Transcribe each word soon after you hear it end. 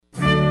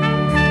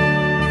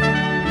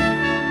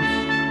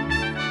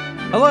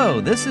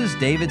Hello, this is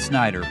David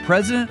Snyder,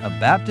 President of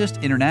Baptist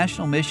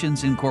International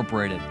Missions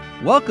Incorporated,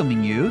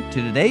 welcoming you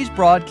to today's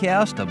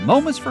broadcast of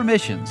Moments for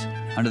Missions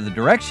under the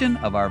direction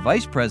of our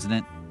Vice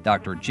President,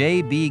 Dr.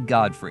 J.B.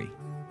 Godfrey.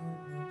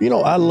 You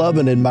know, I love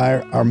and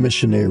admire our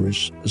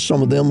missionaries.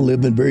 Some of them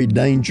live in very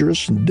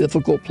dangerous and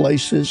difficult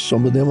places.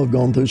 Some of them have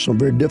gone through some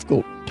very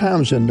difficult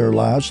times in their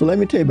lives. So let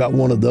me tell you about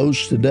one of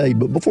those today.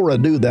 But before I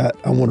do that,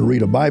 I want to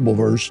read a Bible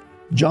verse.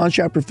 John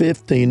chapter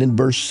 15 and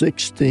verse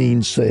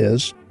 16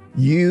 says,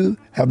 "You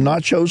have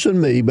not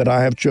chosen me, but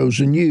I have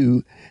chosen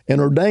you,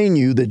 and ordained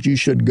you that you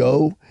should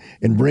go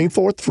and bring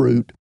forth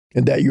fruit,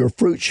 and that your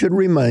fruit should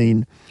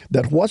remain,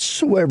 that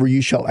whatsoever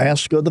you shall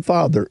ask of the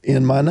Father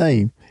in my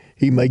name,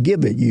 he may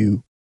give it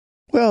you."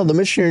 Well, the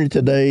missionary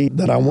today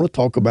that I want to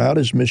talk about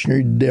is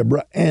missionary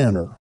Deborah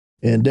Anner.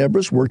 And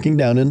Deborah's working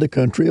down in the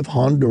country of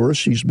Honduras.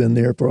 She's been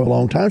there for a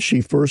long time.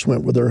 She first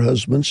went with her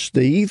husband,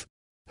 Steve,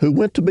 who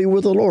went to be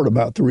with the Lord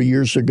about 3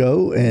 years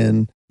ago,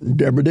 and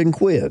Deborah didn't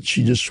quit.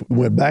 She just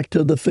went back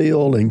to the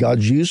field, and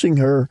God's using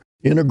her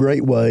in a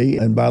great way.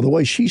 And by the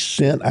way, she's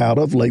sent out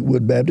of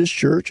Lakewood Baptist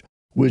Church,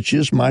 which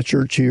is my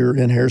church here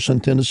in Harrison,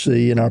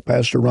 Tennessee, and our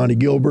pastor, Ronnie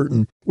Gilbert.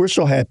 And we're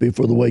so happy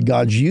for the way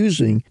God's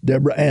using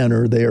Deborah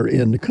Anner there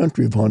in the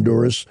country of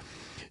Honduras.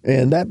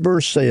 And that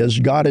verse says,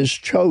 God has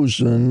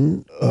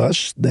chosen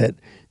us that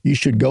you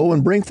should go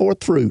and bring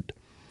forth fruit.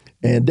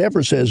 And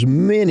Deborah says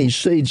many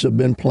seeds have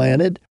been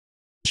planted.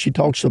 She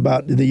talks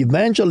about the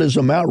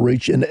evangelism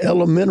outreach in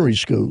elementary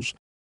schools.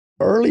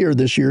 Earlier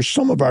this year,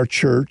 some of our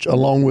church,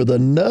 along with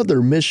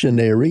another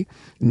missionary,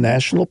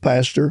 national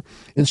pastor,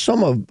 and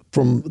some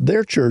from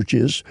their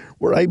churches,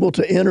 were able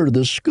to enter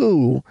the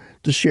school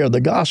to share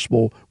the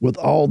gospel with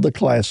all the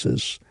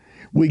classes.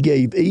 We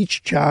gave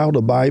each child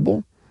a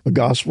Bible, a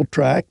gospel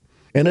tract,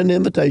 and an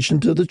invitation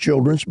to the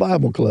Children's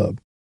Bible Club.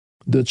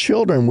 The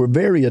children were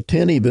very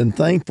attentive and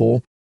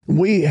thankful.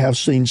 We have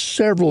seen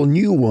several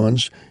new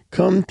ones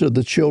come to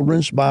the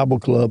Children's Bible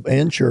Club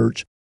and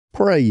church.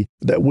 Pray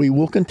that we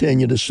will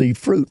continue to see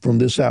fruit from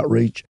this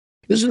outreach.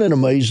 Isn't it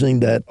amazing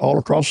that all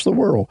across the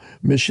world,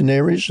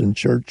 missionaries and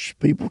church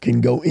people can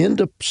go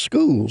into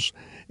schools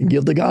and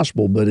give the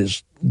gospel, but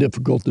it's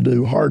difficult to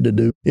do, hard to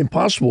do,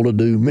 impossible to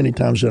do many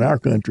times in our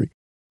country.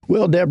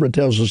 Well, Deborah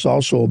tells us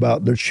also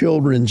about their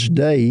Children's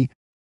Day.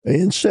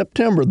 In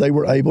September, they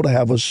were able to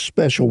have a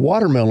special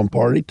watermelon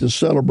party to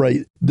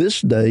celebrate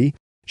this day,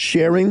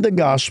 sharing the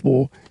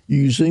gospel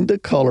using the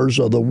colors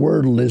of the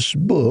wordless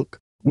book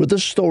with a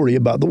story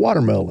about the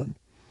watermelon.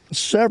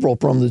 Several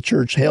from the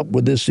church helped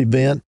with this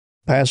event,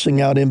 passing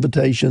out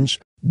invitations,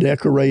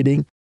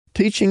 decorating,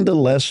 teaching the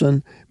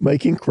lesson,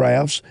 making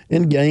crafts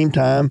and game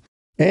time,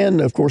 and,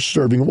 of course,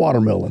 serving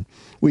watermelon.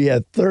 We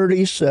had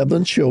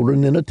 37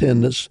 children in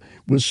attendance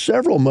with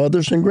several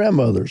mothers and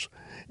grandmothers,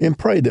 and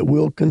pray that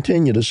we'll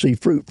continue to see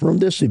fruit from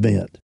this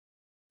event.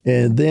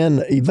 And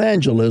then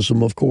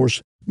evangelism, of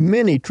course.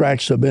 Many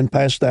tracts have been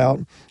passed out.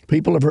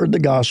 People have heard the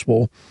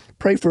gospel.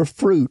 Pray for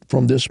fruit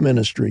from this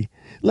ministry.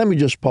 Let me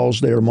just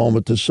pause there a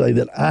moment to say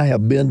that I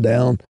have been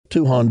down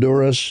to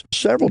Honduras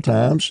several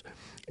times,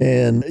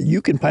 and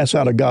you can pass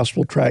out a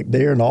gospel tract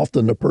there, and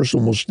often the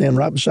person will stand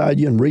right beside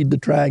you and read the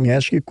tract and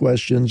ask you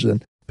questions,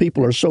 and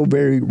people are so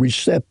very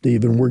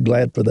receptive, and we're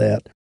glad for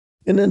that.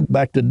 And then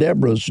back to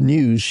Deborah's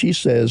news, she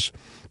says,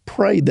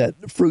 pray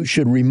that fruit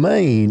should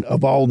remain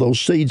of all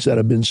those seeds that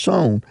have been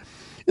sown.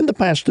 In the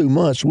past 2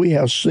 months, we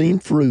have seen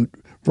fruit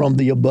from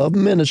the above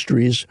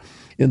ministries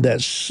in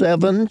that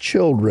 7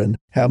 children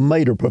have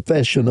made a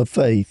profession of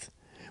faith.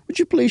 Would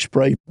you please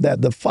pray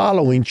that the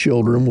following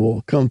children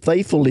will come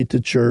faithfully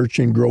to church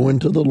and grow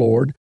into the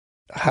Lord?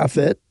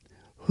 Hafet,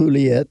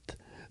 Juliet,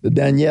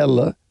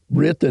 Daniela,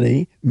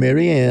 Brittany,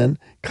 Marianne,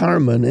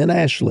 Carmen, and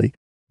Ashley.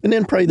 And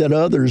then pray that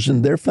others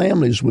and their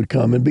families would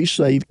come and be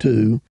saved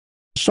too.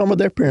 Some of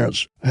their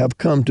parents have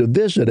come to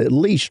visit at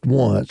least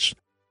once.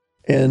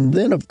 And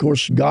then, of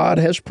course, God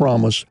has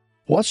promised,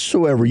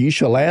 whatsoever you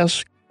shall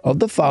ask of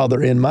the Father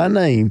in my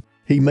name,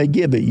 he may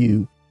give it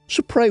you.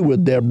 So pray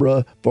with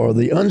Deborah for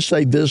the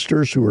unsaved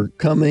visitors who are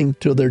coming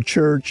to their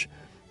church.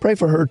 Pray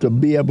for her to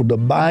be able to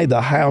buy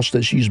the house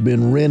that she's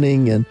been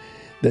renting and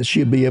that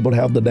she'll be able to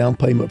have the down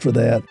payment for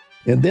that.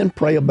 And then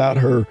pray about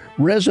her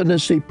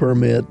residency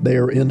permit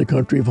there in the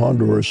country of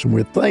Honduras. And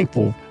we're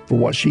thankful for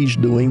what she's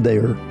doing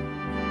there.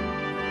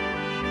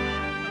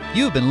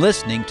 You've been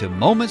listening to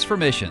Moments for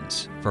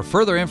Missions. For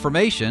further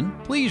information,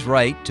 please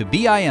write to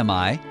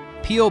BIMI,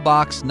 P.O.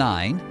 Box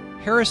 9,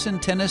 Harrison,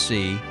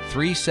 Tennessee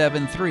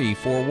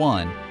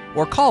 37341,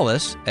 or call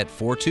us at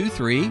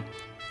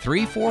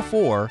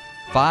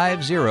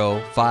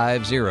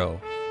 423-344-5050.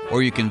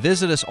 Or you can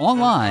visit us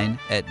online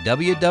at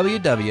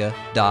www.bimi.org.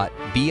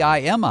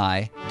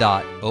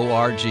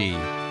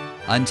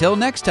 Until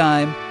next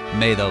time,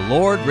 may the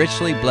Lord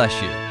richly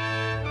bless you.